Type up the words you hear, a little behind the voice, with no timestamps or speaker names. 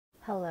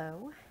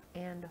Hello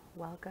and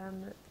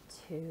welcome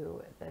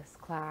to this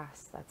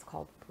class that's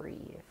called Breathe.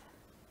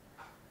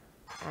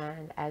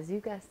 And as you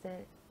guessed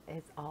it,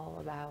 it's all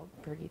about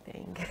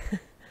breathing.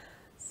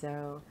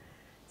 So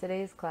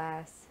today's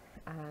class,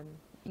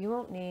 you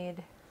won't need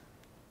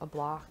a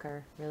block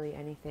or really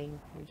anything.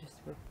 You just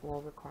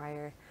will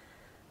require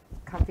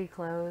comfy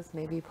clothes,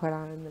 maybe put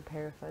on a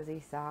pair of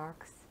fuzzy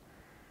socks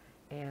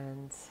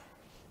and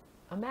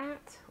a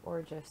mat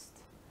or just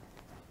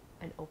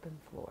an open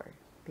floor,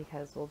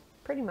 because we'll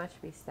pretty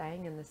much be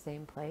staying in the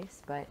same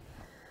place but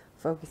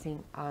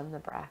focusing on the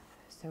breath.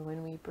 So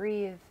when we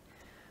breathe,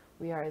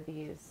 we are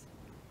these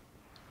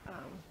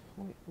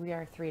we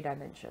are three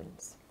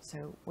dimensions.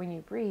 So when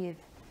you breathe,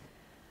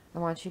 I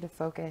want you to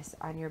focus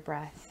on your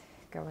breath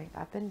going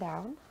up and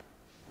down,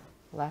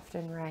 left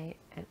and right,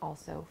 and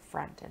also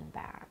front and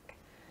back,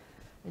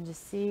 and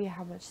just see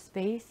how much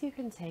space you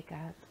can take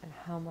up and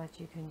how much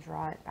you can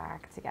draw it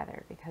back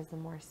together. Because the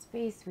more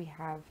space we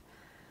have,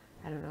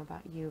 I don't know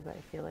about you, but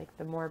I feel like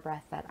the more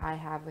breath that I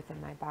have within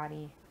my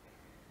body,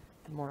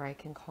 the more I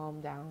can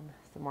calm down,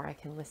 the more I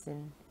can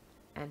listen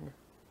and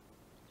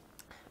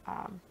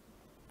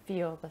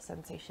feel the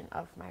sensation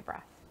of my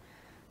breath.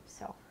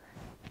 So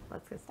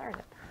let's get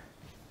started.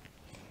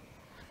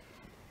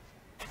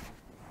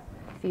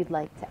 If you'd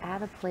like to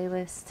add a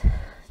playlist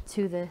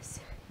to this,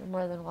 you're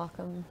more than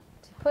welcome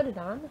to put it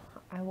on.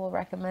 I will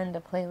recommend a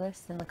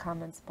playlist in the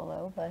comments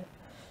below, but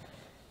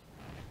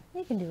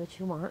you can do what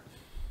you want.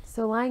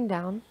 So lying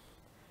down,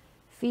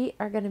 feet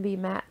are going to be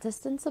mat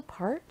distance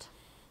apart,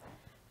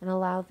 and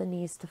allow the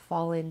knees to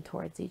fall in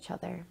towards each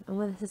other. And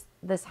when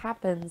this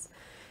happens,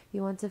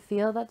 you want to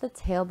feel that the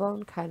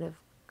tailbone kind of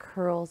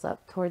curls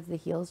up towards the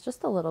heels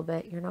just a little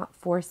bit. You're not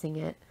forcing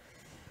it.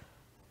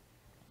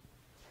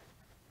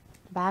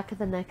 Back of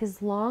the neck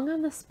is long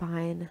on the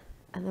spine,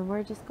 and then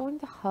we're just going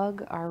to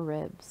hug our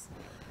ribs.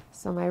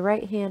 So my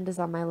right hand is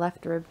on my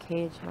left rib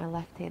cage, my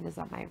left hand is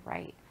on my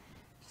right.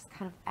 Just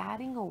kind of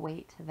adding a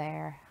weight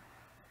there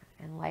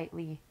and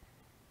lightly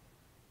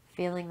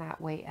feeling that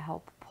weight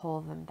help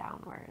pull them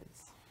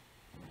downwards.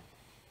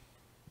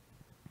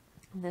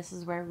 And this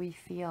is where we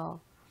feel.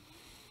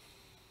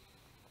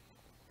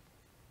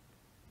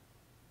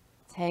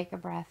 Take a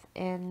breath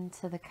in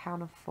to the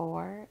count of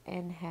 4.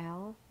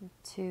 Inhale,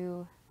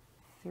 2,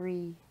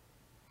 3,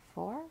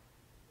 4.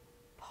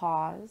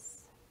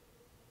 Pause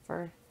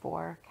for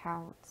 4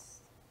 counts.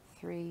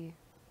 3,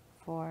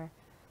 4.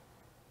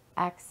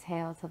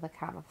 Exhale to the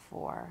count of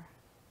 4.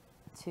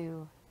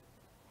 2,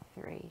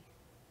 3,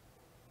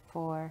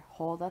 4.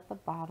 Hold at the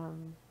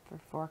bottom for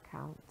 4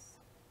 counts.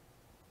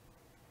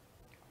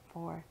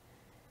 4.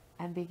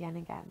 And begin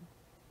again.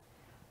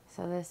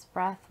 So this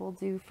breath will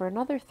do for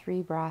another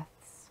 3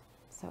 breaths.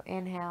 So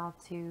inhale,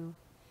 2,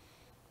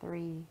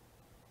 3,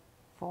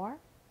 4.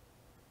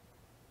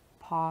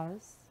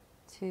 Pause,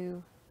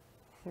 2,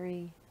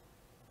 3,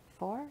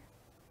 4.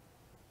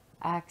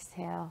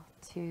 Exhale,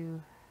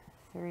 2,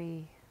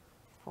 3,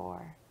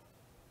 4.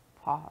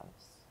 Pause,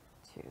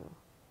 2,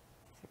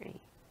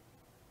 3,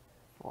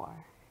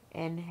 4.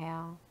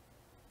 Inhale,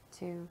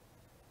 2,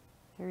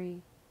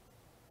 3,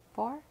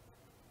 4.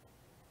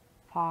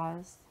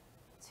 Pause,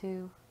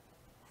 2,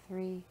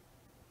 3,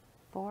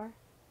 4.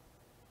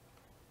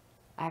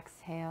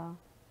 Exhale,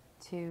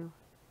 2,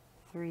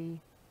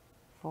 3,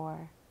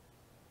 4.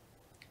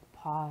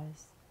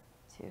 Pause,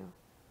 2,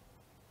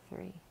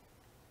 3,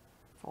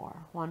 4.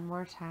 One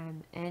more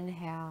time.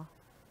 Inhale,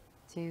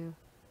 2,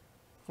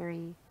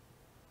 3,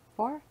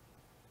 4.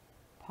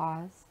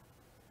 Pause,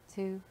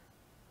 2,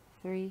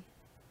 3,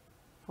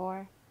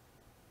 4.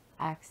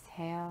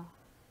 Exhale,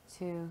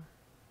 2,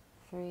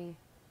 3,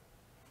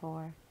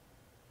 4.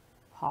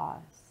 Pause,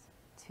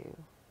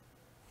 2,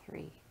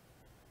 3,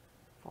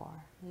 4.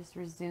 Just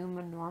resume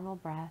a normal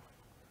breath.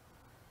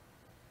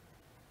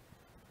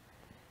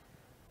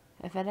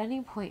 If at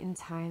any point in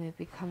time it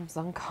becomes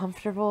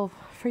uncomfortable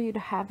for you to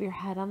have your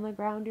head on the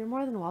ground, you're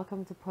more than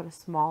welcome to put a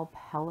small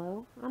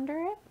pillow under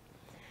it.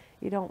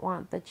 You don't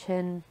want the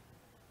chin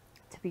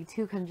to be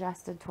too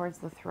congested towards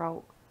the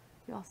throat.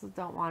 You also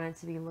don't want it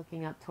to be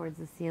looking up towards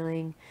the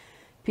ceiling.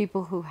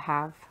 People who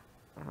have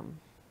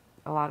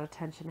a lot of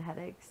tension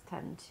headaches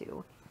tend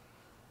to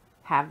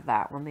have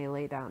that when they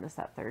lay down, is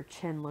that their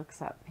chin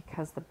looks up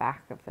because the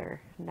back of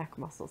their neck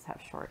muscles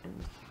have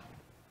shortened.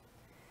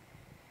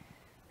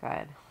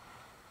 Good.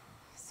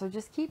 So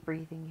just keep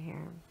breathing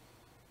here.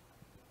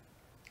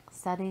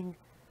 Setting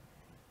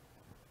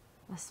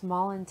a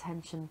small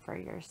intention for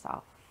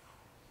yourself.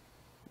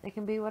 It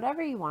can be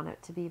whatever you want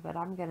it to be, but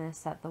I'm going to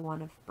set the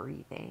one of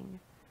breathing.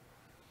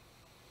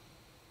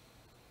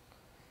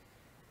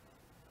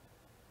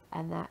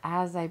 And that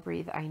as I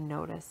breathe, I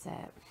notice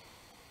it.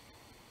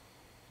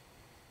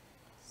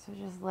 So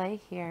just lay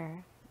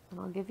here,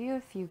 and I'll give you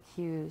a few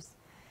cues,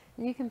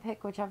 and you can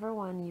pick whichever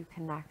one you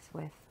connect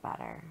with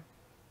better.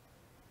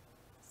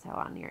 So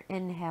on your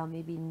inhale,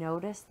 maybe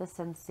notice the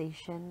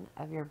sensation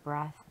of your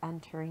breath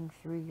entering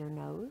through your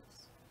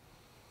nose.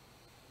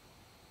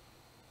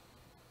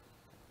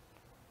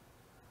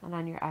 And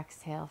on your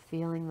exhale,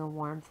 feeling the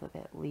warmth of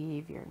it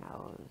leave your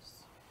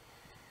nose.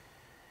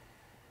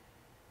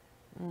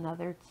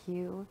 Another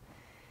cue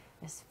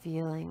is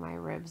feeling my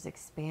ribs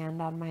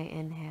expand on my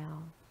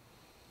inhale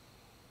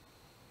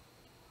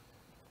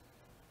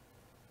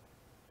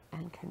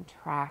and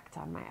contract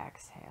on my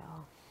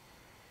exhale.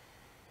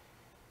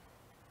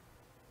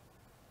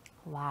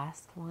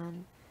 Last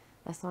one.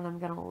 This one I'm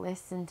going to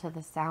listen to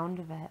the sound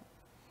of it.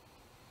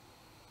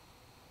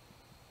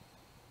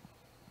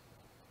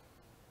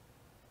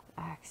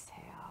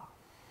 Exhale.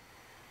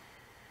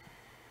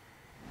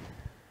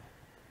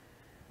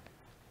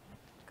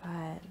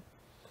 Good.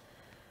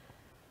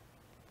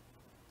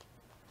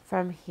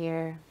 From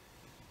here,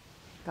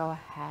 go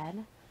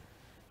ahead.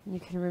 You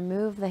can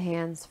remove the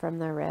hands from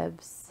the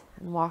ribs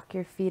and walk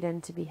your feet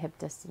in to be hip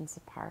distance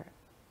apart.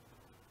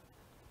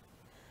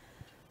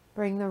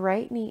 Bring the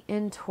right knee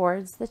in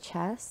towards the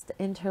chest.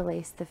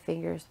 Interlace the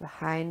fingers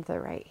behind the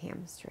right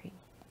hamstring.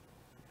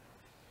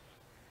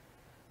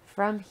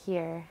 From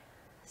here,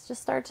 let's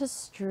just start to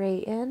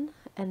straighten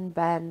and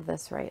bend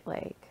this right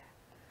leg.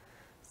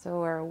 So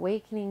we're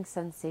awakening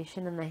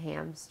sensation in the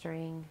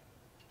hamstring,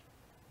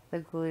 the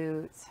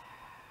glutes,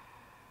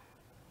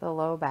 the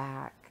low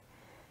back.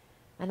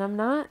 And I'm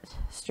not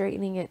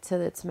straightening it to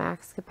its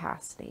max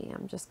capacity.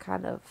 I'm just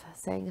kind of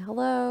saying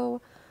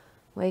hello,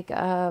 wake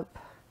up.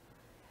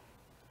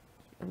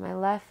 And my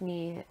left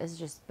knee is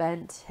just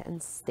bent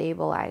and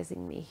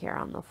stabilizing me here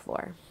on the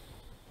floor.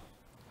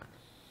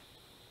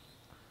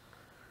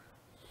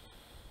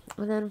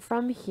 And then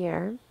from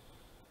here,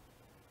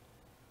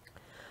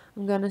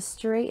 I'm going to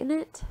straighten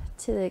it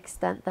to the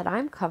extent that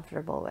I'm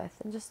comfortable with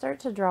and just start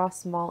to draw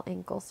small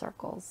ankle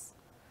circles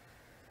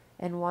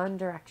in one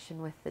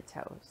direction with the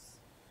toes.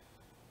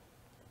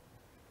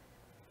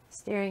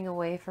 Steering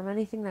away from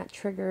anything that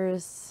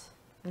triggers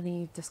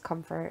any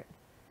discomfort.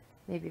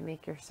 Maybe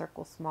make your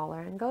circle smaller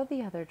and go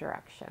the other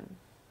direction.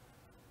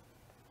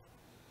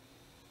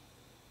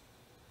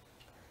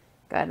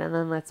 Good, and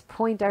then let's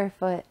point our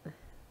foot,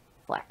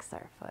 flex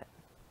our foot.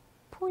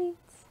 Point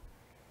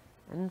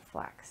and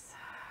flex.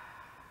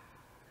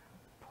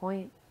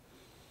 Point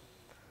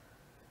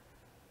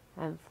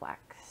and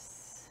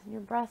flex. And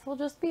your breath will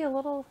just be a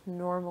little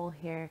normal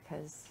here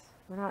because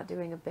we're not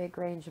doing a big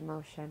range of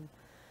motion.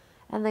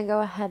 And then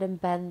go ahead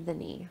and bend the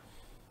knee.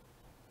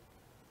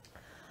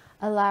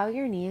 Allow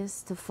your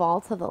knees to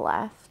fall to the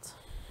left.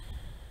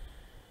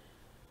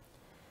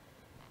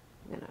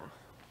 I'm going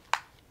to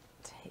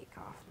take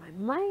off my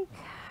mic.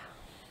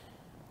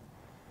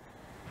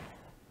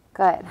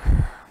 Good.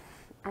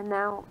 And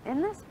now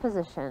in this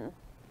position,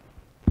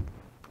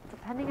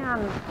 depending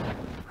on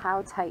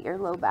how tight your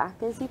low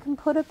back is, you can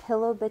put a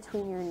pillow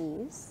between your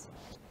knees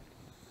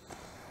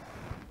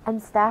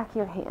and stack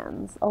your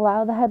hands.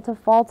 Allow the head to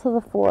fall to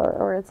the floor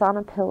or it's on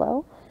a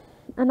pillow.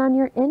 And on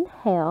your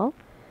inhale,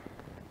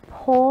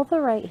 pull the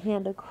right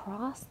hand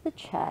across the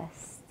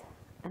chest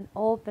and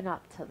open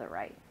up to the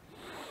right.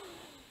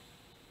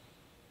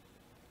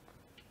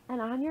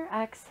 And on your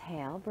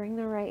exhale, bring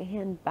the right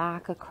hand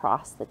back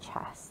across the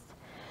chest.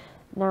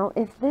 Now,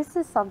 if this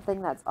is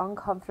something that's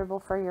uncomfortable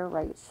for your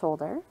right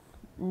shoulder,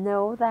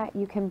 know that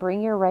you can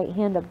bring your right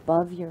hand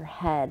above your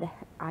head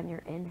on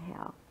your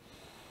inhale.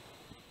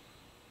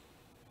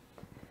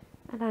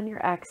 And on your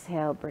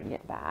exhale, bring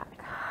it back.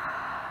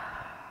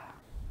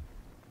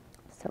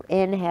 So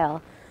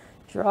inhale,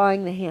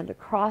 drawing the hand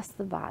across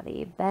the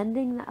body,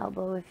 bending the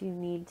elbow if you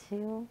need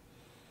to.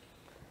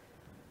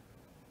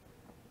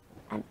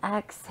 And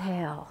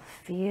exhale,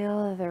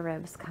 feel the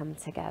ribs come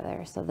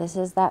together. So this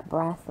is that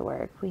breath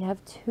work. We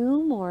have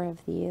 2 more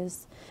of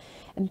these.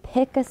 And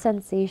pick a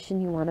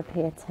sensation you want to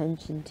pay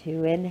attention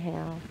to.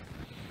 Inhale.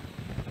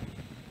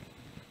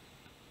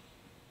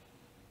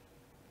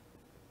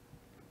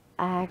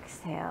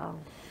 Exhale.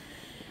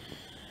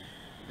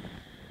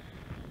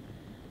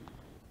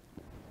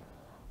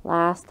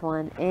 Last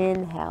one.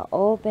 Inhale.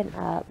 Open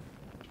up.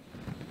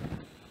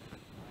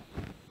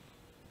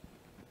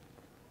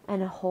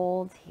 And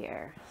hold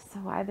here. So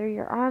either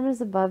your arm is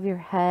above your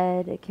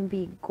head. It can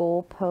be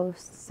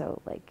goalposts,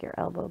 so like your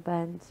elbow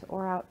bent,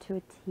 or out to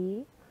a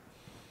T.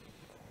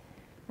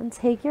 And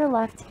take your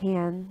left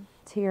hand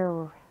to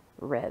your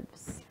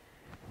ribs.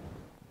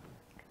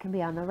 It can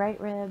be on the right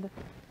rib,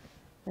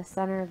 the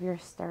center of your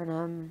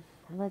sternum.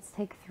 And let's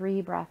take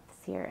 3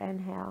 breaths here.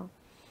 Inhale.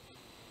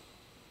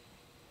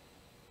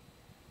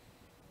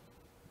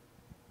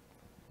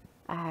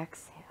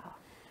 Exhale.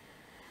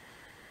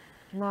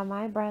 Now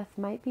my breath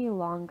might be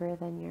longer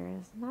than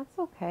yours, and that's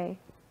okay.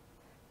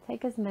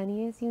 Take as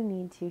many as you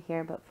need to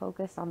here, but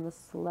focus on the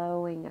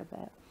slowing of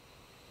it.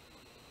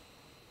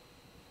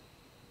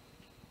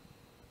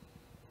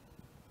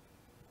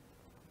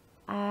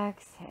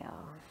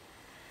 Exhale.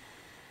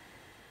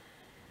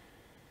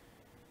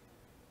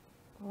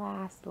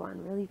 Last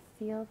one. Really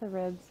feel the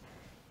ribs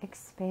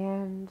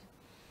expand.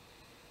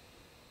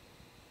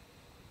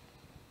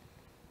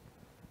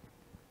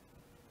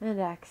 And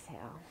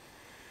exhale.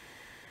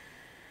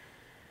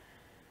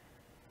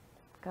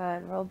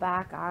 Good. Roll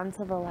back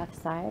onto the left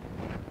side.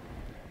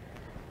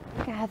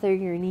 Good. Gather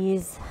your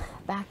knees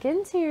back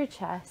into your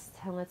chest,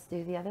 and let's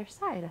do the other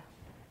side.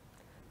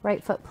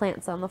 Right foot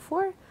plants on the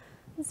floor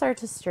and start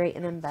to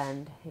straighten and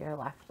bend your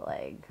left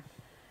leg.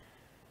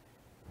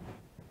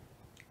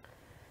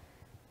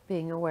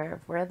 Being aware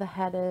of where the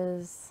head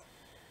is,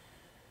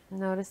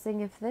 noticing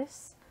if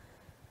this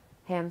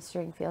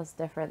hamstring feels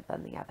different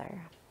than the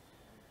other.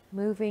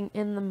 Moving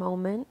in the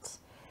moment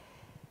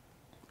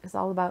is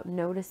all about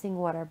noticing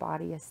what our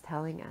body is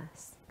telling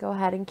us. Go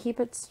ahead and keep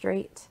it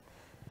straight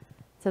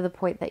to the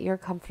point that you're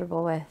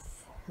comfortable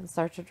with and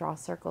start to draw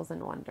circles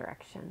in one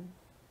direction.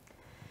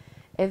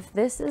 If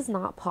this is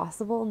not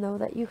possible, know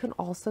that you can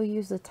also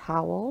use a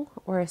towel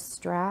or a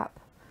strap,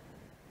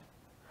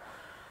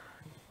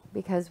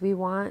 because we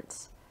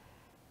want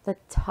the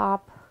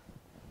top,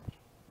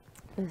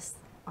 this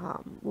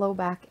low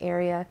back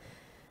area,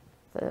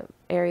 the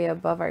area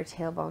above our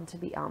tailbone, to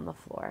be on the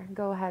floor.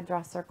 Go ahead,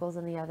 draw circles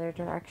in the other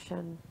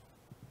direction.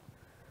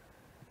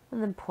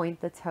 And then point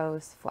the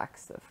toes,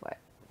 flex the foot.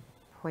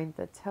 Point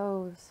the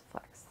toes,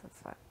 flex the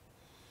foot.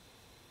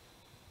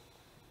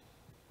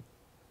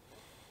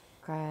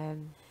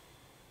 Good.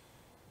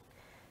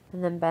 And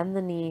then bend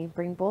the knee,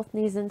 bring both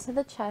knees into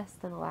the chest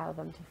and allow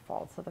them to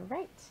fall to the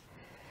right.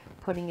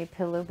 Putting a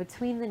pillow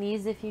between the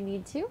knees if you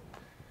need to.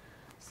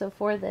 So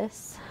for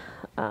this,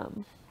 I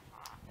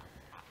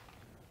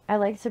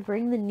like to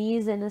bring the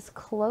knees in as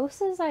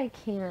close as I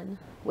can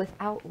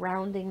without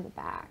rounding the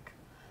back.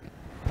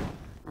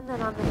 And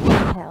then on the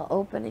inhale,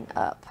 opening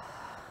up.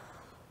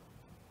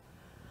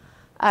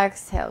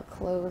 Exhale,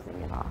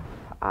 closing it off.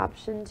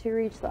 Option to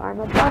reach the arm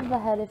above the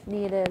head if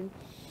needed.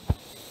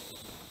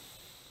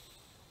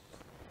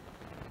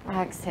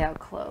 Exhale,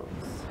 close.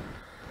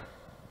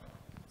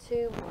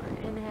 2 more.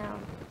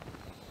 Inhale.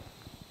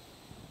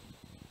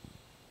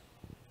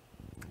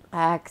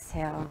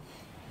 Exhale.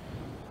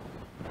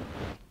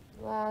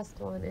 Last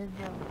one.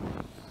 Inhale.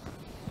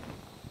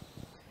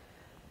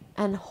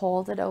 And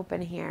hold it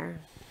open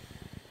here.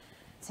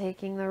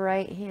 Taking the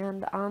right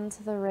hand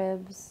onto the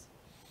ribs.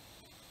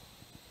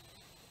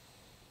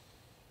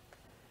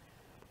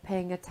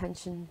 Paying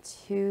attention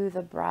to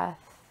the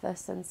breath, the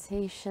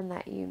sensation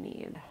that you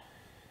need.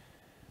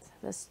 So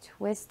this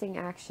twisting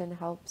action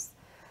helps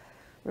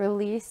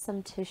release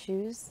some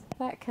tissues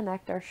that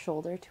connect our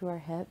shoulder to our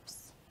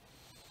hips.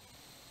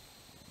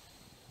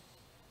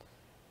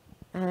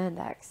 And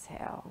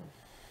exhale.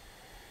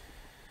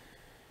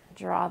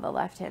 Draw the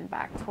left hand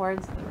back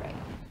towards the right.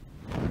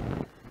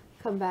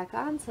 Come back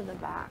onto the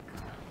back.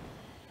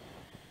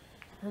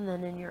 And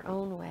then in your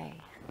own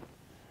way,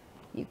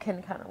 you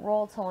can kind of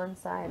roll to one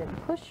side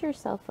and push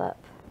yourself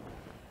up.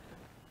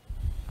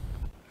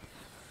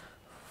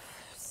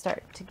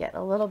 Start to get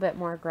a little bit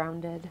more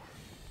grounded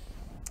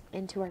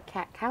into our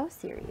cat-cow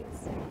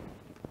series.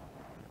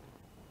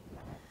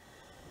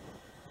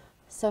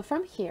 So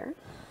from here,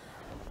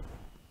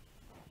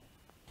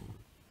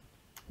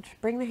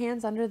 bring the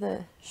hands under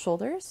the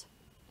shoulders,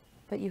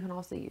 but you can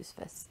also use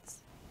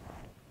fists.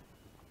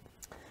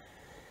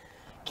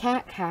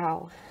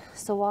 Cat-cow.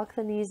 So walk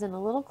the knees in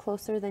a little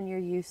closer than you're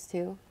used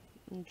to.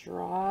 And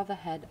draw the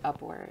head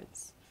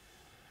upwards,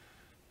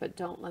 but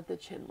don't let the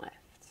chin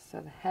lift. So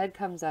the head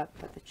comes up,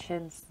 but the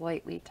chin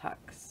slightly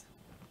tucks.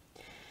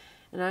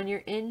 And on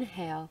your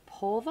inhale,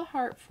 pull the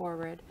heart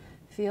forward.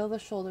 Feel the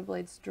shoulder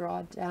blades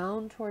draw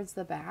down towards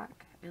the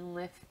back and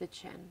lift the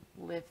chin,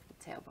 lift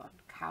the tailbone,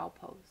 cow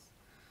pose.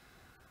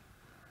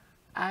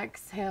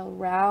 Exhale,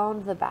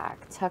 round the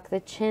back, tuck the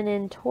chin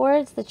in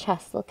towards the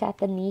chest, look at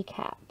the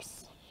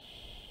kneecaps.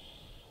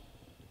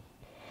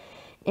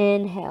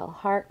 Inhale,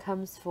 heart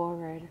comes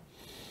forward.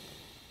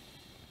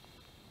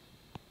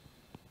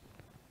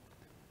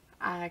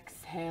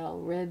 Exhale,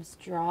 ribs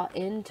draw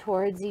in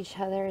towards each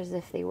other as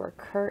if they were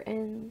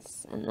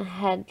curtains, and the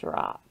head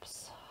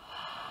drops.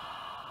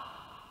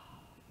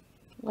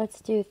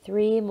 Let's do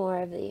 3 more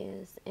of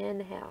these.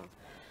 Inhale,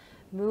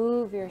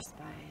 move your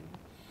spine.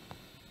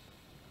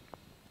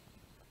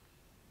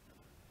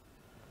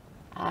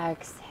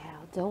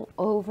 Exhale, don't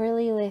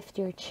overly lift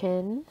your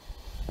chin.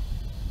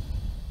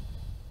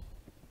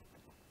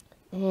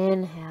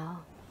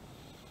 Inhale.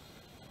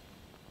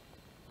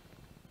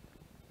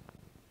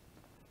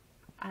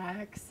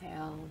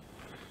 Exhale.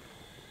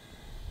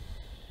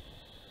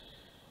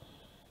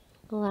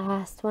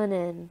 Last one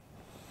in.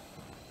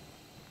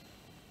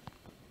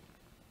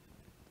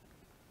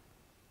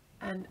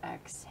 And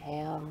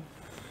exhale.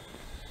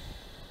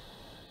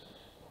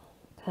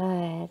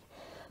 Good.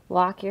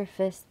 Walk your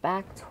fist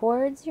back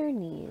towards your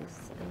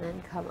knees and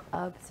then come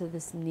up to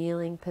this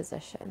kneeling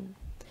position.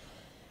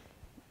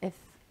 If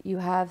you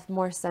have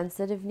more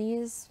sensitive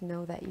knees,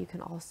 know that you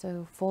can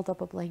also fold up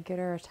a blanket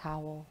or a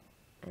towel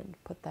and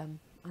put them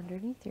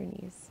underneath your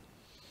knees.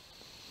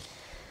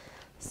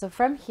 So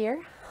from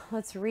here,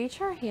 let's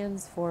reach our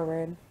hands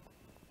forward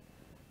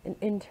and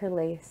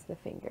interlace the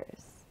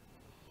fingers.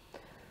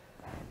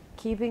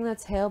 Keeping the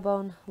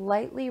tailbone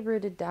lightly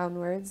rooted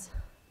downwards,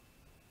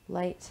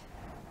 light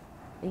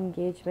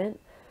engagement.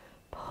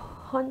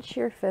 Punch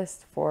your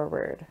fist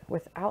forward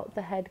without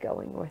the head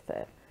going with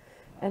it.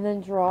 And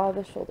then draw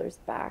the shoulders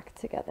back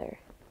together.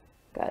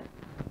 Good.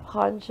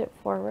 Punch it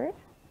forward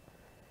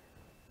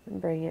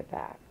and bring it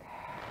back.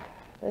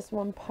 This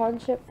one,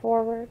 punch it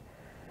forward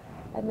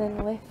and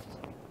then lift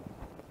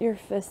your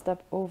fist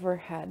up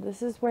overhead.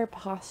 This is where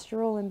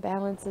postural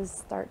imbalances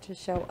start to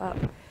show up.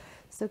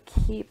 So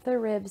keep the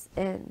ribs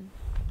in.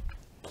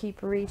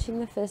 Keep reaching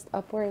the fist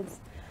upwards.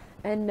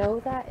 And know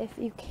that if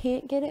you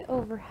can't get it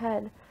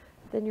overhead,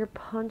 then you're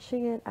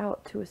punching it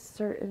out to a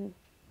certain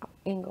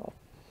angle.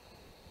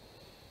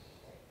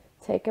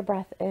 Take a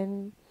breath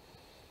in.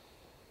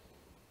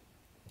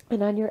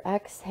 And on your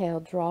exhale,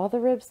 draw the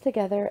ribs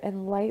together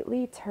and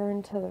lightly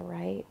turn to the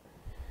right.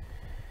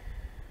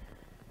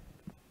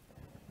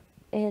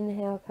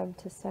 Inhale, come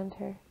to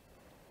center.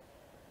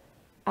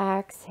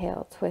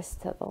 Exhale,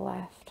 twist to the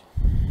left.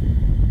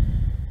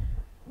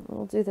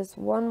 We'll do this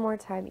one more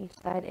time each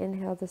side.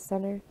 Inhale to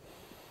center.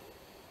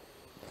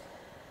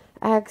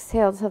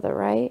 Exhale to the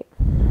right.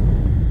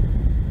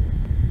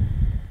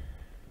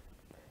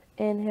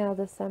 Inhale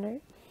to center.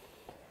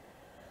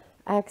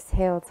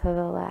 Exhale to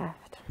the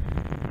left.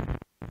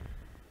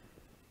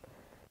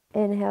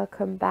 Inhale,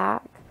 come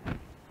back.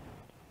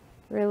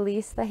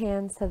 Release the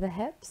hands to the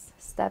hips.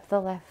 Step the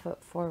left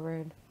foot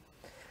forward.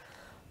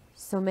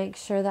 So make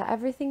sure that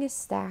everything is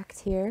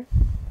stacked here.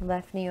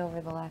 Left knee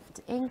over the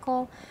left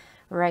ankle.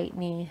 Right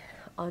knee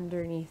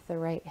underneath the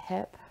right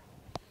hip.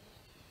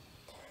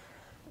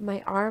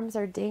 My arms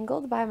are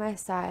dangled by my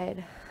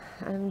side.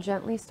 I'm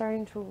gently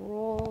starting to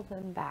roll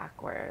them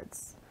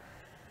backwards.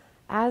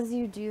 As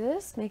you do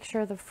this, make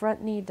sure the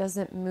front knee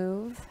doesn't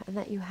move and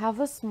that you have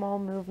a small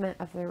movement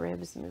of the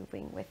ribs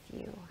moving with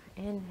you.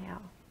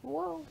 Inhale.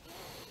 Whoa.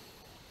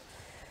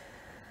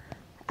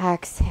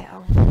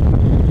 Exhale.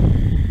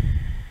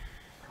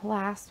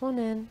 Last one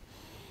in.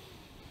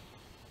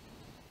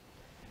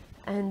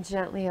 And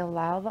gently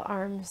allow the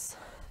arms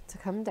to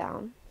come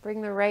down.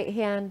 Bring the right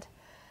hand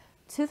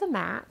to the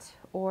mat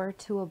or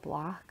to a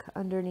block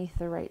underneath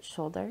the right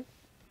shoulder.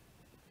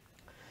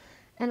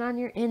 And on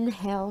your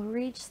inhale,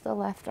 reach the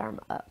left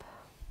arm up.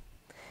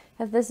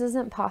 If this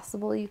isn't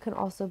possible, you can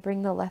also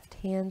bring the left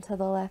hand to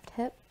the left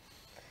hip.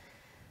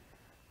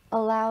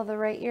 Allow the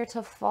right ear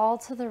to fall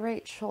to the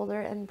right shoulder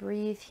and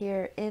breathe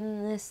here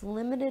in this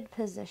limited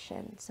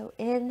position. So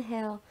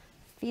inhale,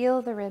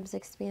 feel the ribs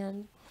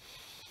expand.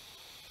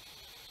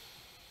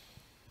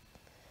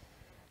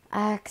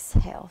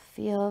 Exhale,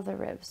 feel the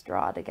ribs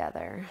draw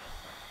together.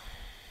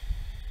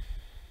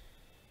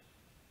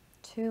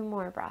 2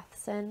 more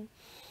breaths in.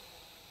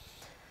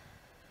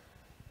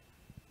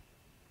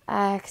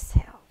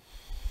 Exhale.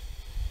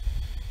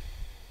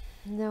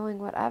 Knowing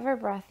whatever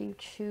breath you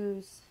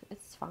choose,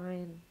 it's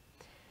fine.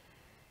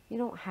 You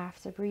don't have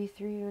to breathe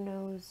through your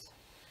nose.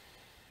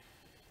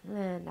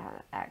 And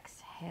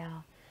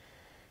exhale.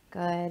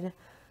 Good.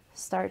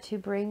 Start to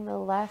bring the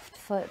left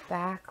foot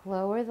back,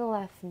 lower the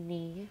left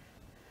knee,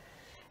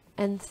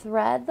 and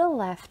thread the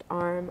left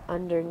arm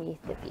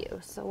underneath of you.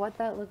 So what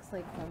that looks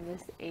like from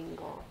this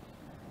angle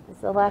is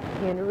the left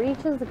hand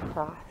reaches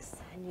across,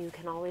 and you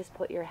can always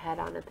put your head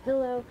on a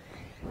pillow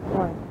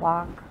or a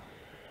block.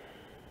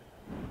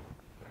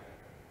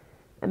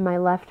 And my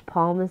left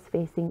palm is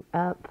facing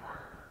up.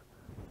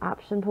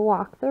 Option to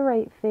walk the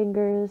right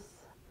fingers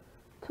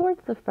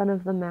towards the front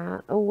of the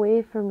mat,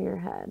 away from your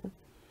head.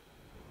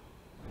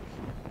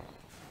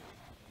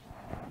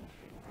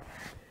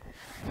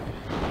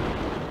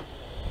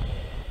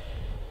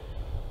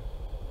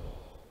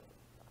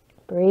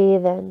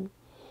 Breathe in.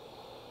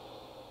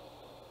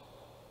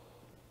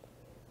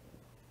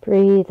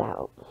 Breathe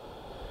out.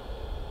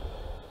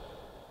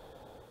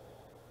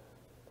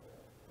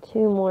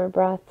 2 more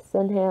breaths.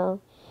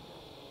 Inhale.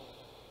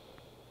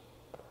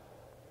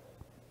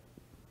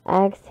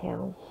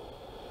 Exhale.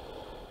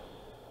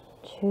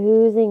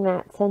 Choosing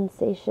that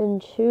sensation,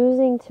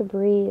 choosing to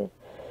breathe.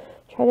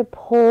 Try to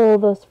pull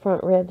those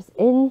front ribs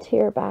into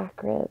your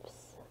back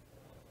ribs.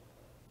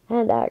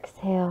 And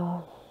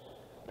exhale.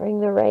 Bring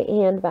the right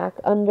hand back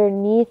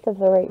underneath of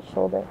the right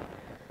shoulder.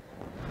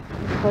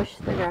 And push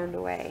the ground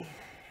away.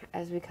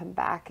 As we come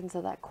back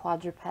into that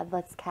quadruped,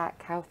 let's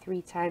cat-cow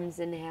 3 times.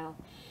 Inhale.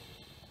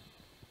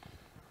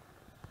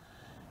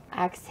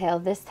 Exhale.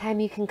 This time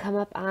you can come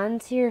up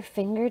onto your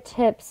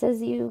fingertips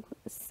as you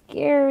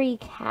scary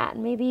cat.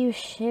 Maybe you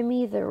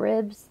shimmy the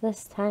ribs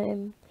this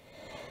time.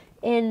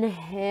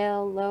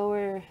 Inhale,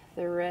 lower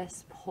the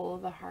wrist, pull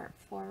the heart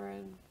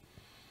forward.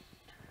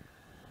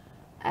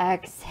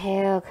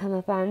 Exhale, come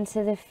up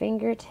onto the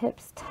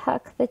fingertips,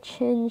 tuck the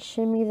chin,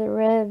 shimmy the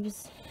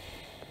ribs.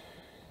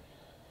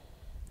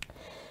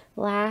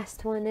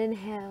 Last one,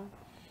 inhale.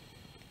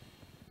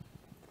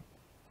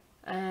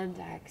 And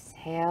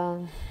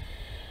exhale.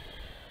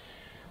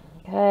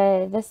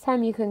 Good. This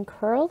time you can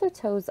curl the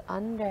toes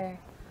under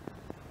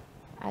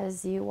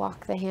as you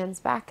walk the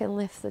hands back and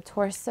lift the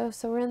torso.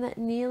 So we're in that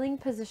kneeling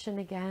position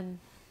again.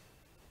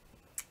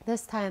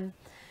 This time,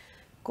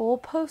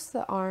 goalpost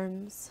the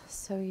arms.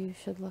 So you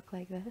should look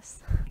like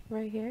this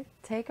right here.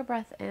 Take a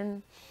breath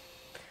in.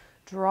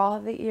 Draw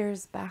the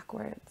ears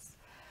backwards.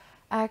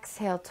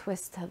 Exhale,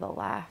 twist to the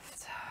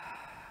left.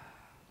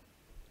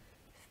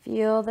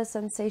 Feel the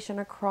sensation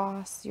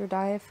across your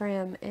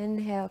diaphragm.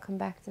 Inhale, come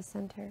back to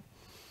center.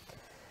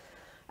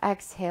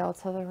 Exhale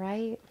to the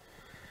right.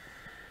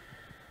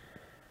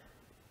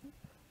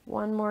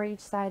 One more each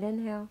side.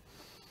 Inhale.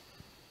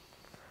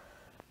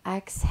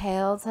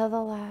 Exhale to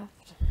the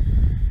left.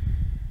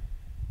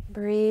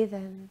 Breathe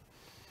in.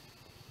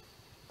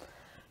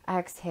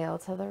 Exhale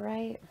to the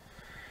right.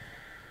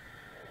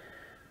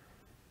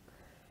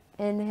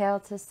 Inhale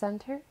to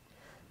center.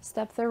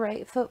 Step the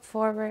right foot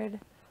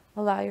forward.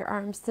 Allow your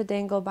arms to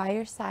dangle by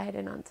your side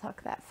and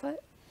untuck that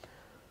foot.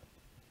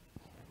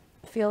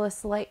 Feel a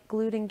slight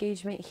glute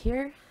engagement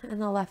here in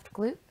the left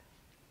glute.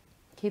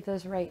 Keep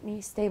those right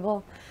knees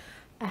stable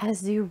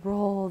as you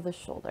roll the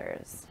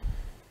shoulders.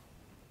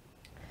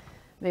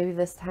 Maybe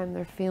this time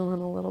they're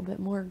feeling a little bit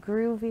more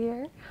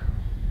groovier.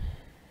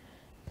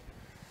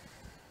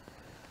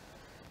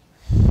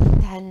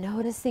 And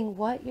noticing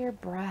what your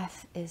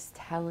breath is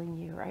telling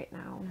you right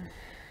now.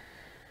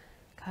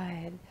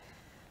 Good.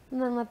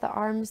 And then let the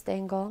arms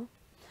dangle.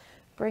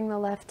 Bring the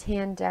left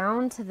hand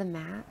down to the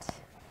mat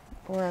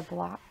or a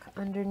block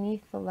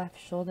underneath the left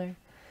shoulder.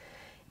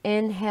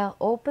 Inhale,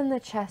 open the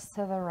chest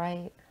to the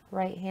right.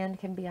 Right hand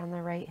can be on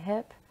the right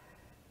hip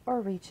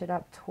or reach it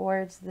up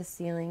towards the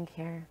ceiling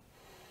here.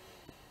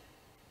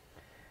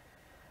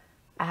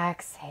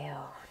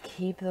 Exhale.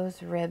 Keep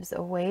those ribs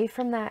away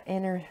from that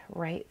inner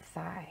right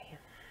thigh.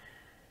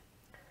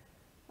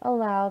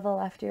 Allow the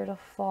left ear to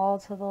fall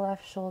to the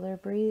left shoulder.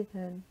 Breathe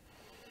in.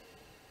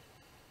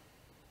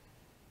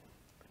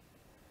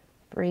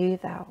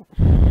 Breathe out.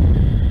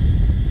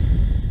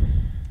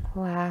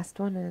 Last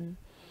one in.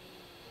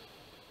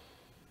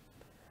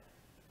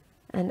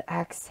 And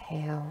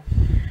exhale.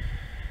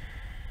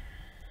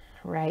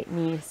 Right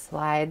knee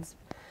slides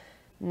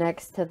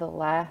next to the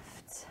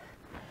left.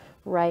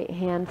 Right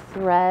hand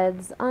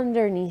threads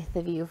underneath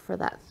of you for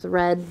that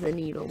thread the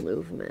needle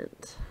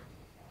movement.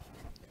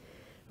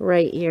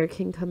 Right ear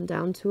can come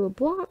down to a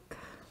block,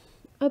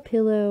 a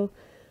pillow,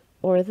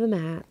 or the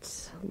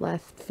mat.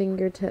 Left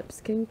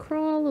fingertips can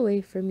crawl away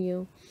from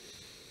you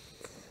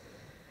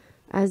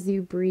as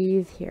you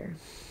breathe here.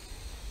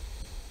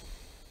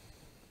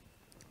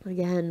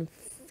 Again,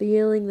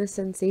 feeling the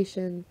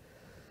sensation.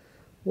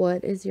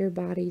 What is your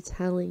body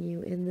telling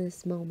you in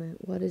this moment?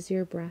 What is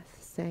your breath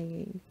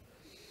saying?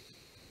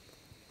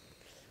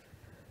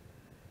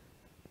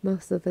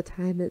 Most of the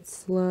time it's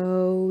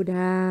slow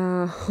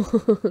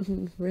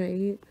down,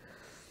 right?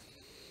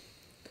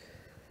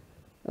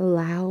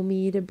 Allow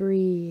me to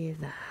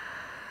breathe.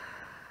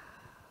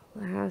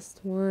 Last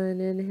one,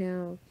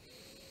 inhale.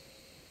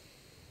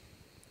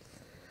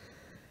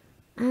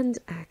 And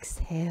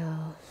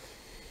exhale.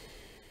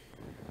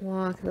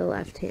 Walk the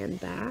left hand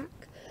back.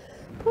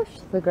 Push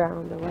the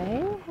ground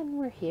away, and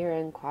we're here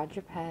in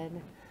quadruped.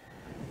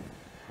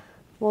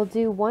 We'll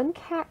do one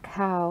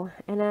cat-cow,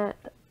 and at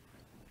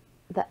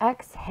the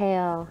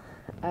exhale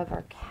of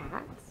our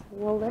cat,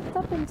 we'll lift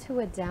up into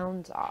a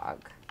down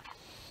dog.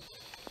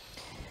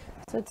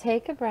 So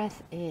take a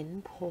breath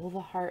in, pull the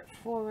heart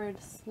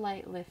forward,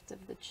 slight lift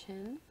of the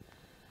chin.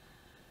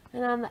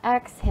 And on the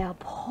exhale,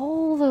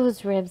 pull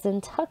those ribs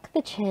and tuck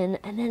the chin,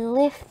 and then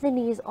lift the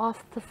knees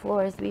off the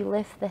floor as we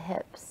lift the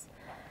hips.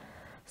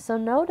 So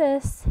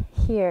notice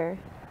here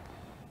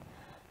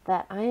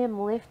that I am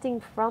lifting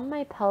from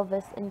my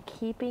pelvis and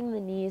keeping the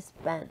knees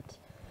bent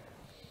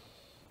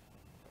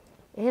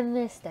in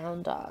this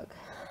down dog.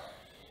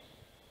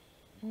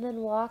 And then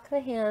walk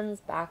the hands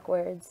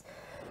backwards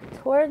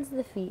towards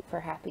the feet for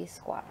happy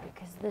squat,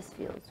 because this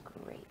feels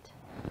great.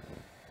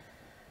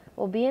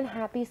 We'll be in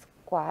happy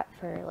squat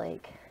for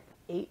like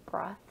 8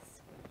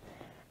 breaths.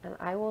 And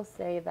I will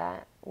say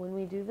that when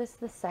we do this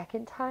the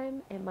second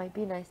time, it might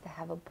be nice to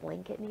have a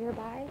blanket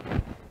nearby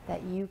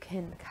that you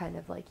can kind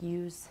of like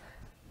use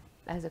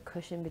as a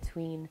cushion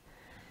between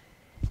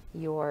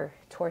your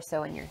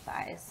torso and your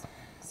thighs.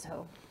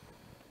 So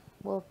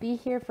we'll be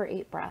here for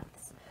 8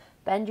 breaths.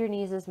 Bend your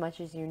knees as much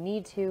as you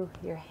need to.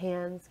 Your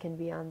hands can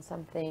be on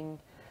something.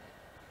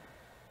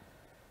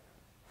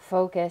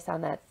 Focus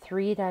on that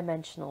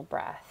 3-dimensional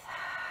breath.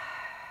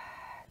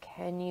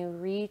 Can you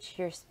reach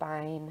your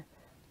spine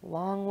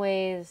long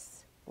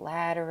ways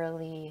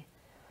laterally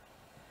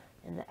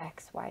in the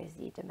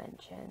XYZ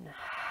dimension?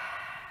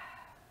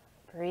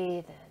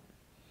 Breathe in.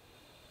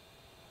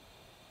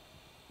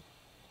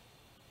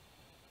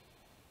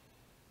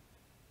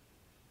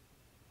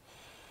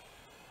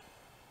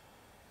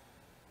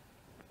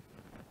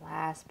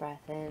 Last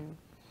breath in.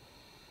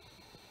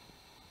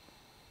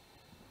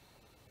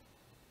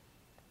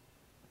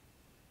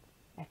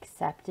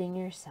 Accepting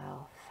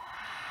yourself.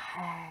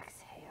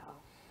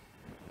 Exhale.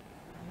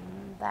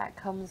 And that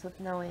comes with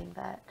knowing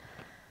that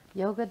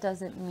yoga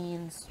doesn't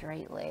mean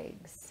straight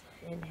legs.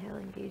 Inhale,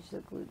 engage the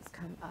glutes,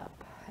 come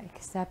up.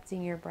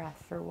 Accepting your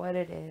breath for what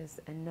it is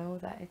and know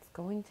that it's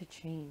going to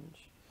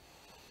change.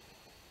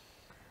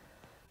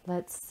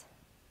 Let's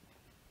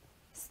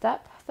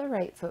step the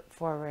right foot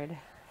forward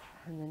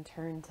and then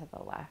turn to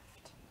the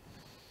left.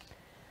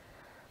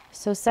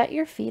 So set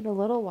your feet a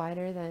little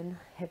wider than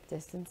hip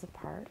distance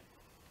apart.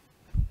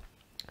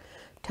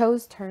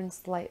 Toes turn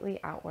slightly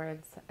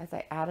outwards as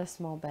I add a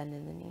small bend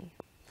in the knee.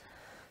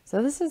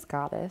 So this is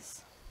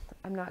goddess.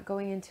 I'm not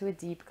going into a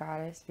deep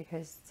goddess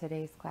because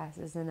today's class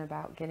isn't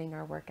about getting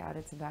our workout.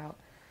 It's about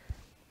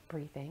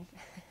breathing.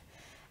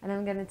 And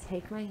I'm going to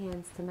take my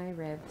hands to my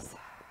ribs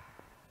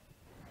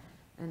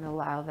and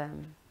allow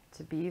them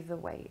to be the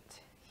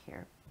weight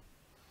here.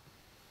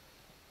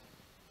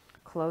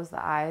 Close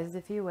the eyes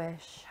if you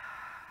wish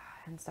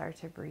and start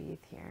to breathe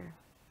here.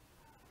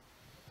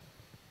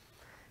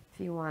 If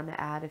you want to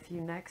add a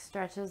few neck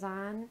stretches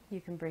on,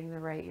 you can bring the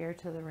right ear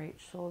to the right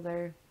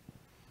shoulder.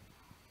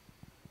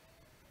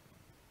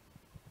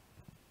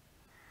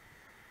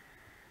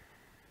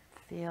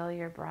 Feel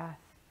your breath.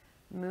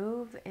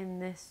 Move in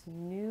this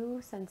new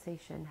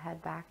sensation.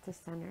 Head back to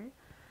center.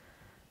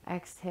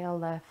 Exhale,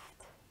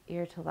 left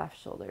ear to left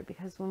shoulder.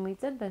 Because when we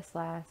did this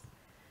last,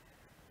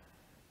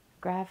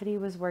 gravity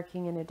was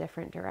working in a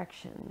different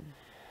direction.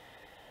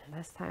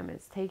 This time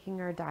it's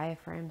taking our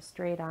diaphragm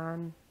straight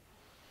on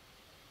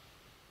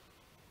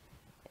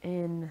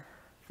in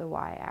the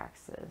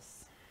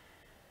y-axis.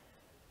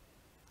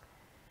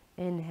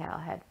 Inhale,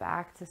 head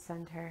back to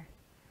center.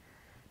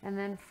 And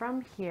then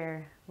from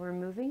here, we're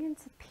moving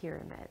into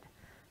pyramid.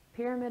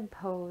 Pyramid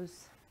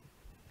pose.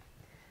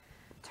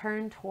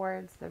 Turn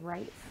towards the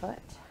right foot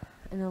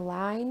and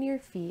align your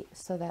feet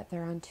so that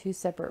they're on two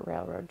separate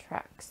railroad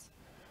tracks.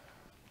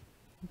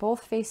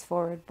 Both face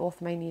forward,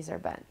 both my knees are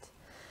bent.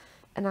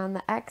 And on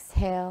the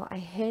exhale, I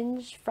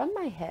hinge from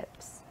my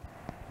hips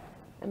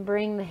and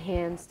bring the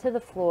hands to the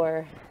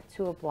floor,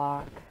 to a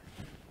block,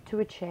 to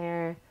a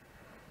chair.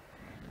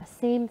 The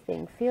same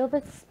thing. Feel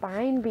the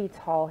spine be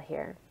tall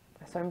here.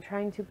 So I'm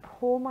trying to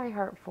pull my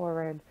heart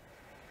forward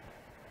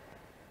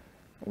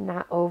and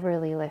not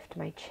overly lift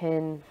my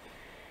chin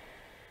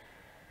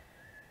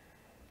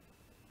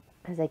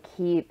as I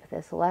keep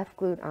this left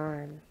glute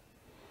on.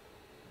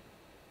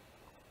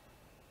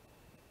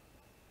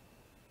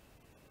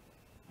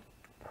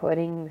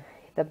 Putting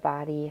the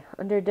body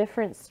under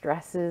different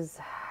stresses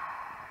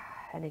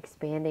and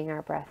expanding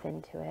our breath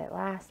into it.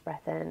 Last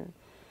breath in.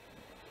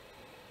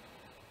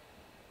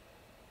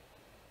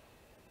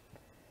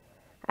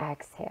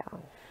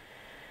 Exhale.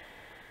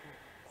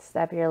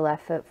 Step your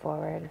left foot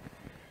forward.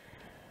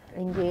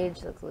 Engage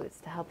the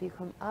glutes to help you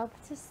come up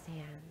to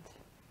stand.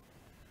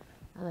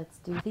 Now let's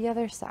do the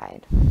other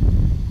side.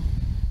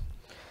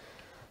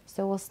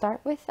 So we'll start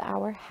with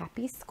our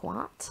happy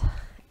squat.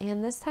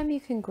 And this time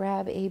you can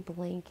grab a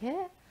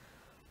blanket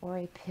or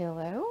a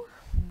pillow.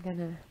 I'm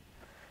gonna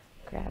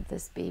grab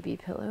this baby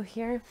pillow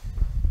here.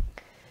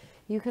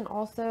 You can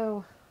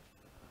also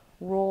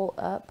roll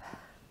up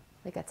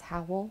like a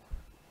towel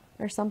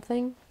or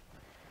something.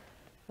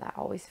 That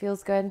always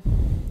feels good.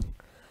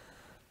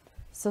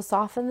 So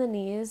soften the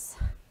knees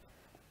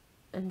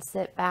and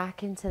sit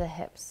back into the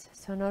hips.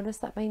 So notice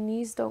that my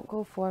knees don't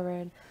go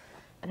forward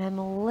and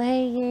I'm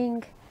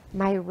laying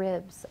my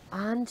ribs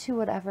onto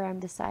whatever I'm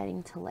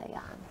deciding to lay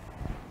on.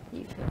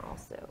 You can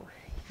also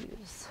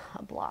use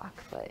a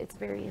block, but it's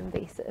very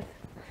invasive.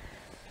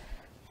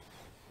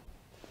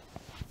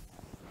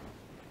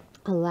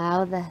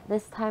 Allow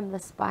this time the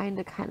spine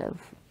to kind of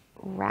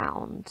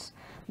round.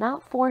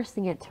 Not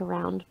forcing it to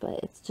round, but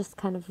it's just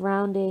kind of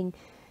rounding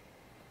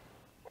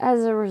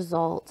as a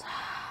result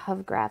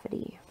of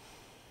gravity.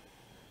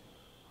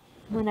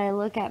 When I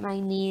look at my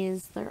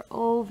knees, they're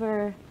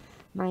over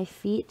my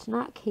feet,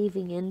 not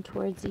caving in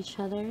towards each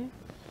other.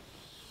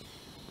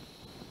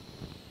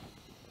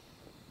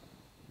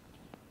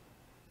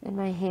 And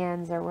my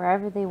hands are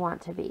wherever they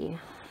want to be.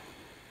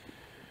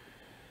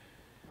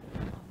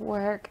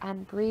 Work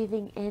on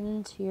breathing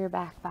into your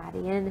back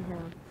body.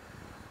 Inhale.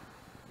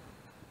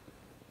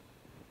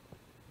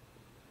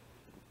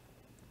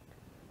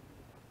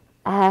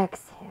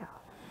 Exhale.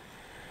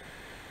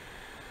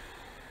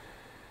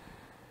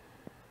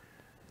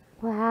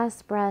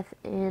 Last breath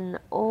in,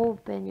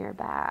 open your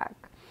back.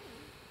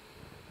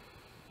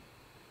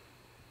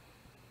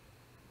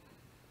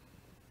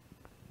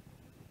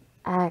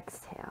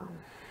 Exhale.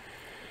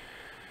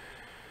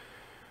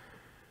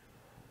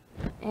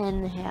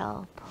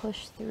 Inhale,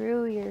 push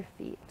through your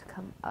feet,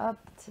 come up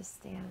to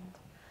stand.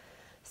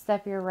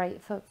 Step your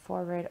right foot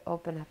forward,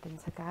 open up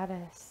into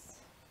goddess.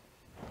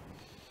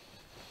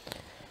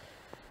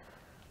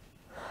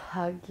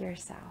 Hug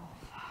yourself.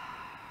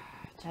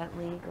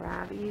 Gently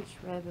grab each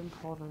rib and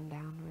pull them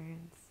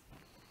downwards.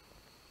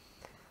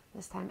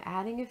 This time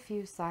adding a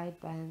few side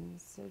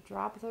bends. So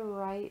drop the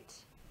right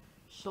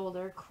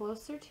shoulder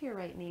closer to your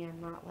right knee.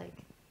 I'm not like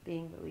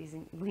being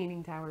the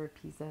leaning tower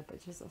of Pisa,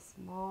 but just a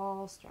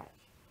small stretch.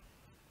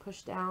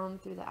 Push down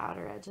through the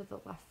outer edge of the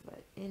left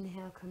foot.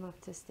 Inhale, come up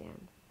to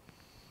stand.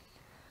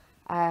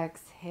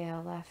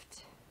 Exhale,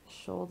 left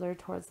shoulder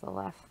towards the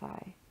left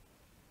thigh.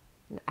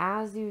 And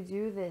as you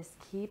do this,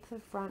 keep the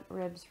front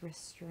ribs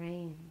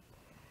restrained.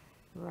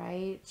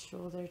 Right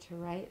shoulder to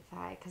right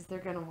thigh, because they're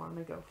going to want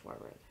to go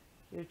forward.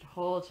 Your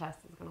whole chest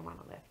is going to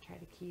want to lift. Try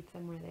to keep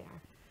them where they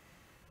are.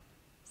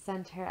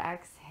 Center,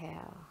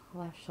 exhale.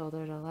 Left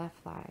shoulder to left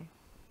thigh.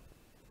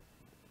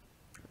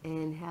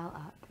 Inhale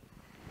up.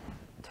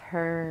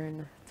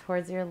 Turn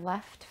towards your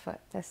left foot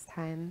this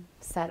time.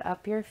 Set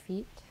up your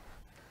feet.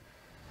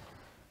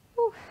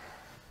 Woo.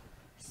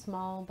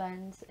 Small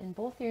bends in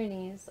both your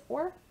knees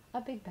or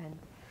a big bend.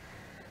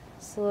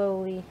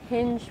 Slowly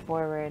hinge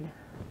forward.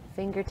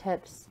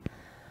 Fingertips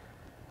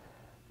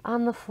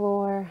on the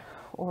floor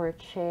or a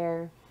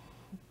chair.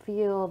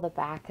 Feel the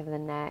back of the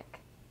neck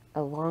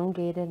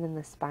elongated and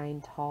the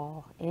spine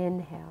tall.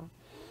 Inhale.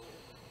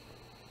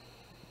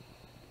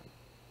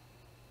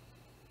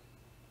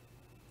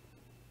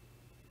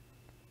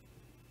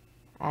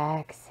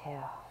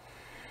 Exhale.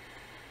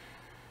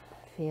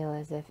 Feel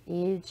as if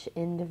each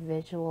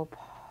individual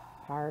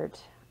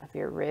part of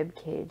your rib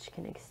cage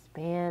can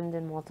expand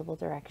in multiple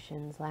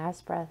directions.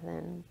 Last breath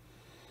in.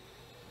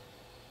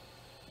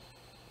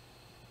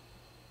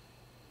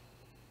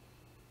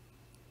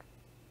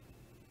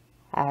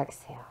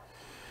 Exhale.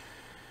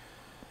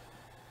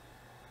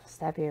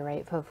 Step your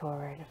right foot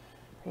forward.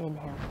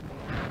 Inhale.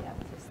 Bring it up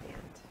to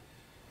stand.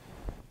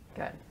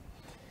 Good.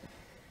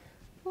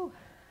 Whew.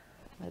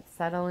 Let's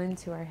settle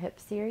into our hip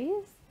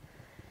series.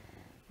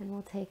 And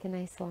we'll take a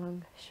nice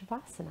long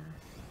Shavasana.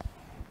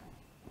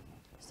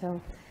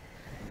 So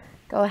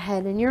go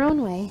ahead in your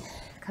own way.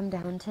 Come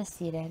down to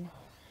seated.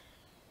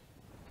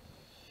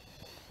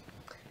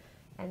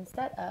 And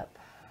set up.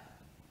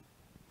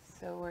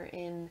 So we're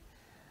in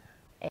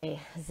a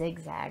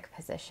zigzag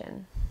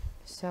position.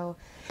 So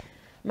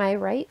my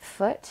right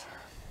foot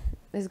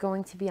is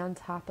going to be on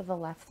top of the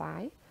left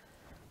thigh.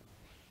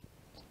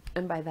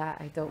 And by that,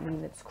 I don't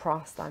mean it's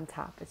crossed on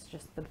top. It's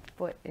just the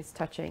foot is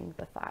touching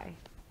the thigh.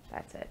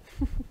 That's it.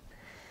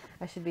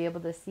 I should be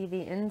able to see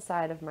the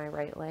inside of my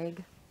right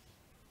leg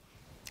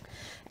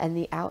and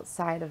the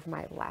outside of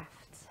my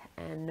left.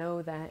 And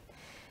know that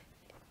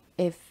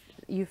if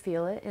you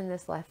feel it in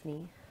this left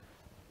knee,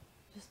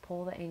 just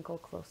pull the ankle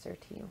closer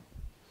to you.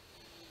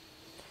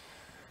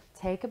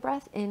 Take a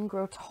breath in,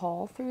 grow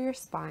tall through your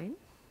spine.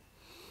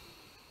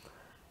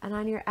 And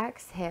on your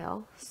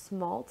exhale,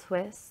 small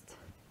twist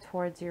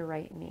towards your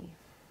right knee.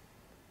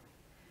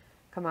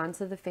 Come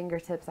onto the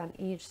fingertips on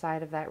each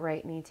side of that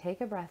right knee. Take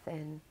a breath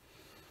in.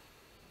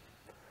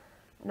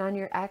 And on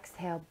your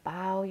exhale,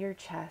 bow your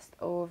chest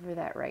over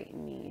that right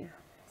knee,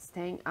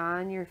 staying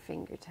on your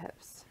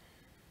fingertips.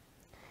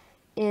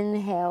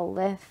 Inhale,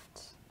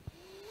 lift.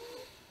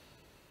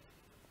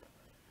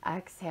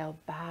 Exhale,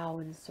 bow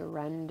and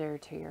surrender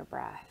to your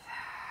breath.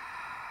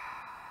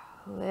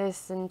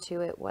 Listen to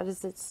it. What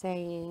is it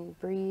saying?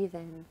 Breathe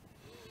in.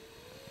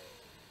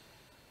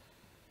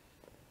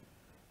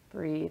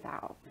 Breathe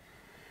out.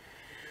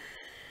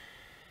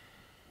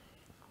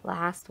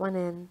 Last one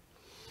in.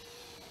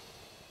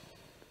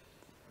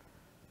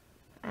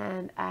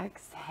 And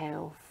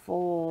exhale,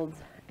 fold.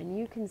 And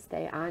you can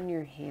stay on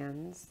your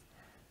hands,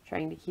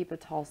 trying to keep a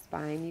tall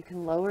spine. You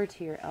can lower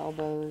to your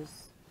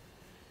elbows.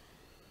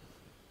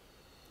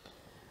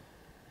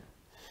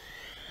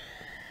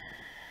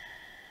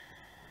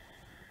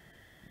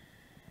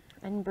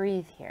 And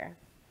breathe here.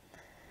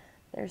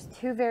 There's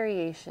two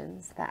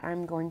variations that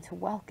I'm going to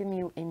welcome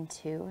you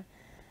into,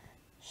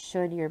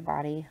 should your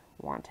body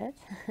want it.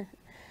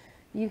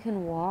 You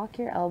can walk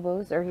your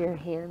elbows or your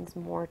hands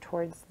more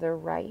towards the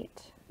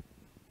right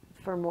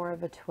for more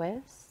of a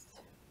twist.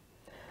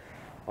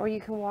 Or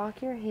you can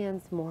walk your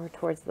hands more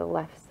towards the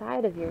left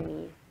side of your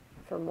knee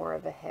for more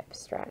of a hip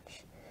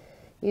stretch.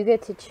 You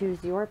get to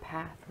choose your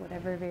path,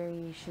 whatever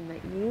variation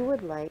that you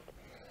would like.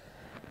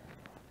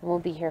 And we'll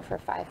be here for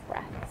 5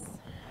 breaths.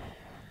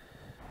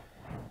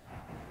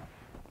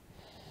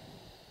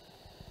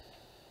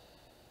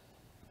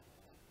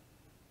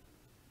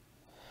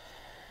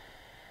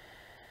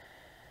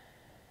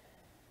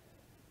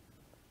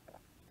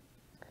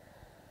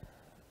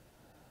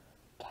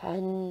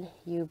 Can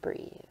you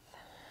breathe?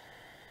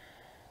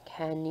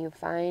 Can you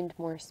find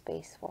more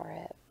space for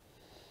it?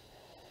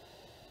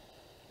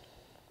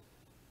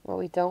 What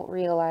we don't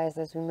realize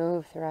as we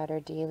move throughout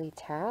our daily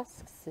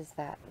tasks is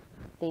that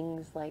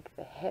things like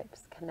the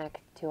hips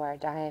connect to our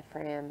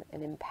diaphragm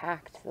and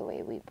impact the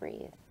way we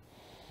breathe.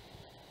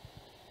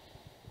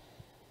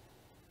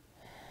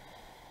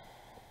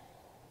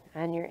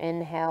 On your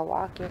inhale,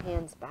 walk your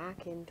hands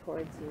back in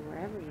towards you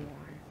wherever you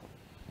are.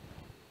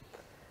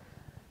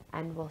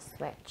 And we'll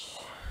switch.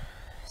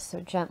 So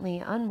gently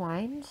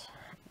unwind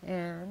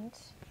and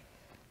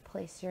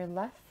place your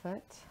left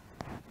foot,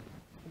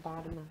 the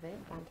bottom of it,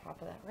 on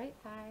top of that right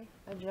thigh.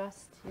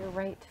 Adjust your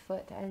right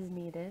foot as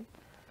needed.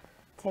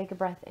 Take a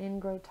breath in,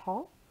 grow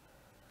tall.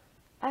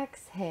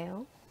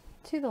 Exhale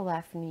to the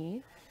left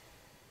knee,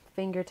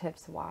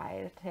 fingertips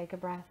wide. Take a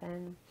breath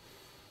in.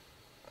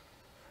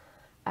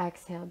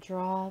 Exhale,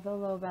 draw the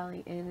low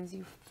belly in as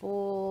you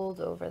fold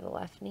over the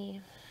left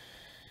knee.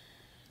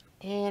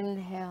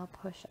 Inhale,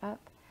 push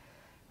up.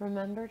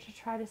 Remember to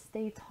try to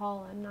stay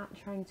tall. I'm not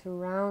trying to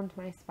round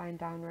my spine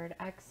downward.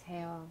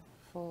 Exhale,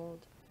 fold.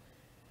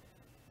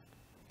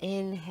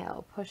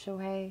 Inhale, push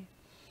away.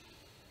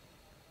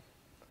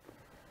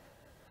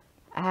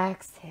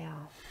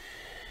 Exhale.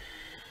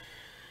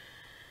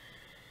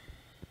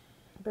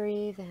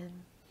 Breathe in.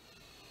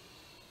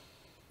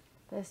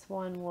 This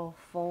one will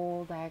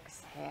fold,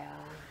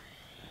 exhale.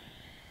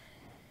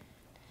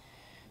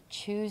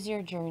 Choose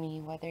your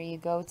journey, whether you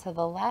go to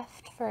the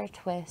left for a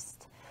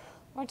twist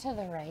or to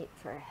the right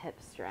for a hip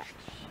stretch.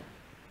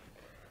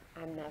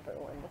 I'm never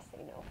one to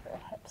say no for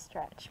a hip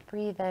stretch.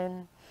 Breathe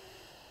in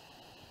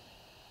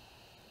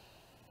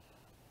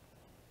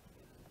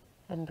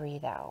and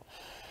breathe out.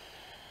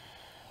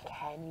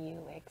 Can you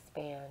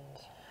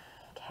expand?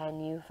 Can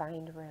you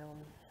find room?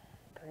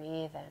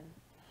 Breathe in.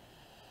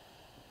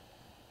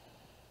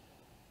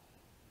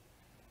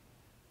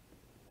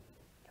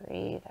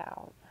 Breathe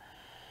out.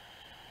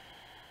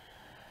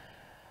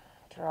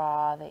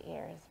 Draw the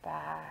ears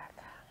back.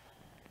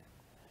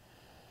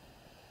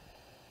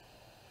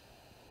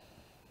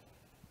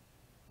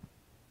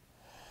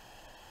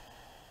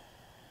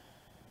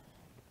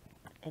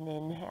 And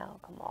inhale,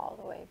 come all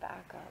the way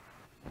back up.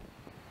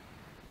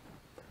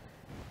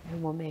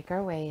 And we'll make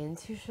our way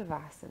into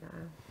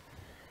Shavasana.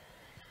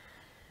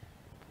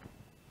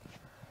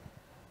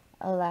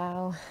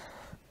 Allow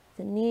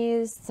the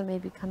knees to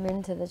maybe come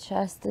into the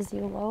chest as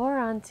you lower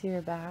onto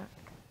your back.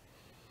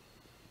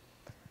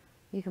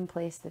 You can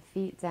place the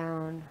feet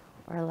down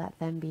or let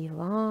them be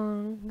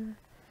long.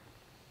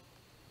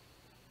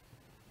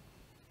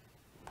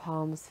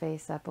 Palms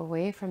face up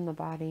away from the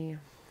body.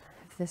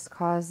 If this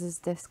causes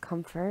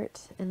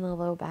discomfort in the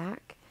low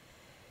back,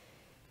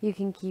 you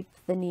can keep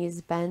the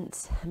knees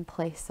bent and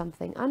place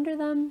something under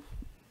them,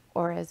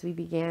 or as we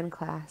began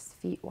class,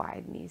 feet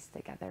wide, knees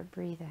together.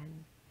 Breathe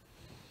in.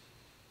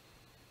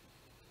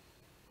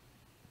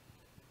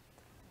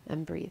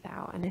 And breathe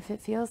out. And if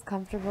it feels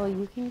comfortable,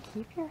 you can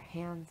keep your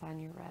hands on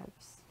your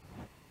ribs.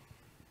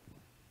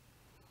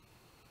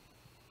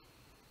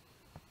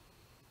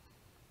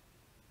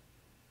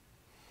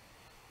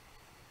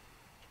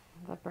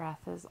 The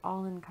breath is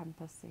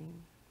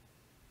all-encompassing.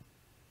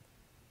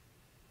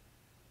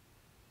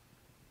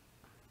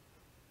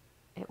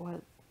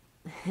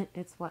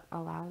 It's what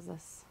allows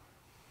us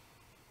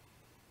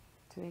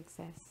to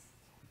exist,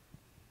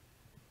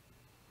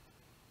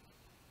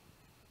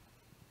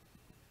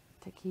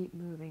 to keep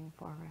moving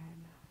forward.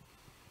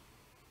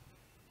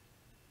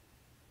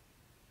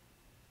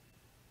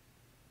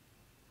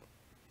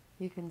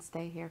 You can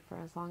stay here for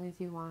as long as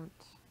you want,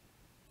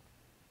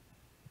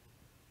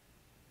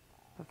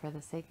 but for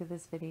the sake of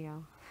this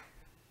video,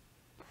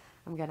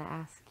 I'm going to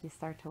ask you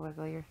start to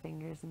wiggle your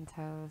fingers and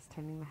toes,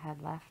 turning the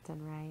head left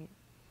and right.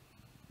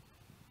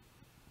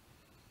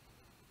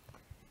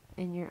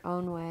 In your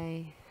own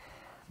way,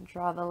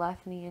 draw the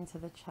left knee into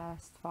the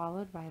chest,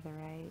 followed by the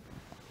right.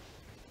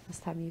 This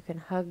time you can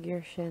hug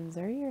your shins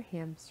or your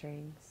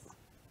hamstrings.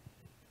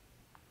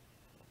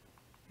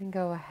 And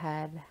go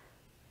ahead,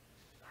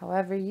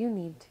 however you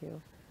need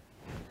to,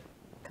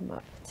 come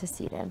up to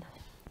seated.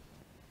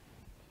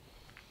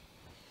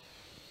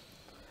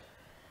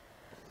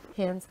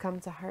 Hands come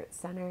to heart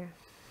center.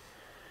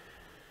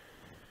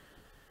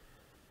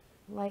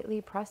 Lightly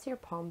press your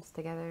palms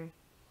together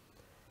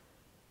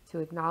to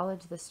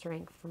acknowledge the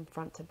strength from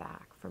front to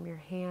back, from your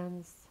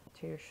hands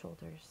to your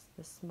shoulders,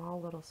 this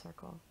small little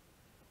circle.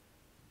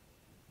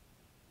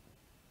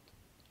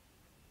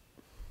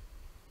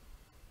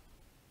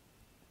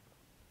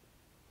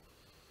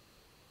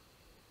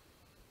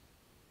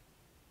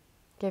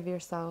 Give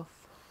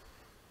yourself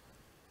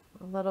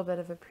a little bit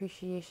of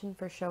appreciation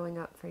for showing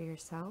up for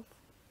yourself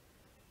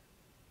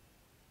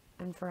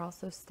and for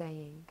also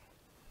staying,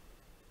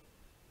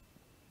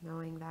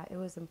 knowing that it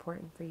was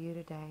important for you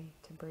today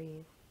to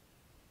breathe.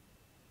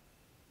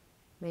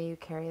 May you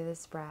carry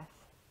this breath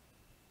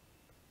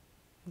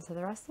into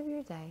the rest of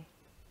your day.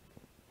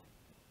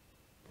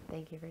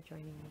 Thank you for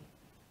joining me.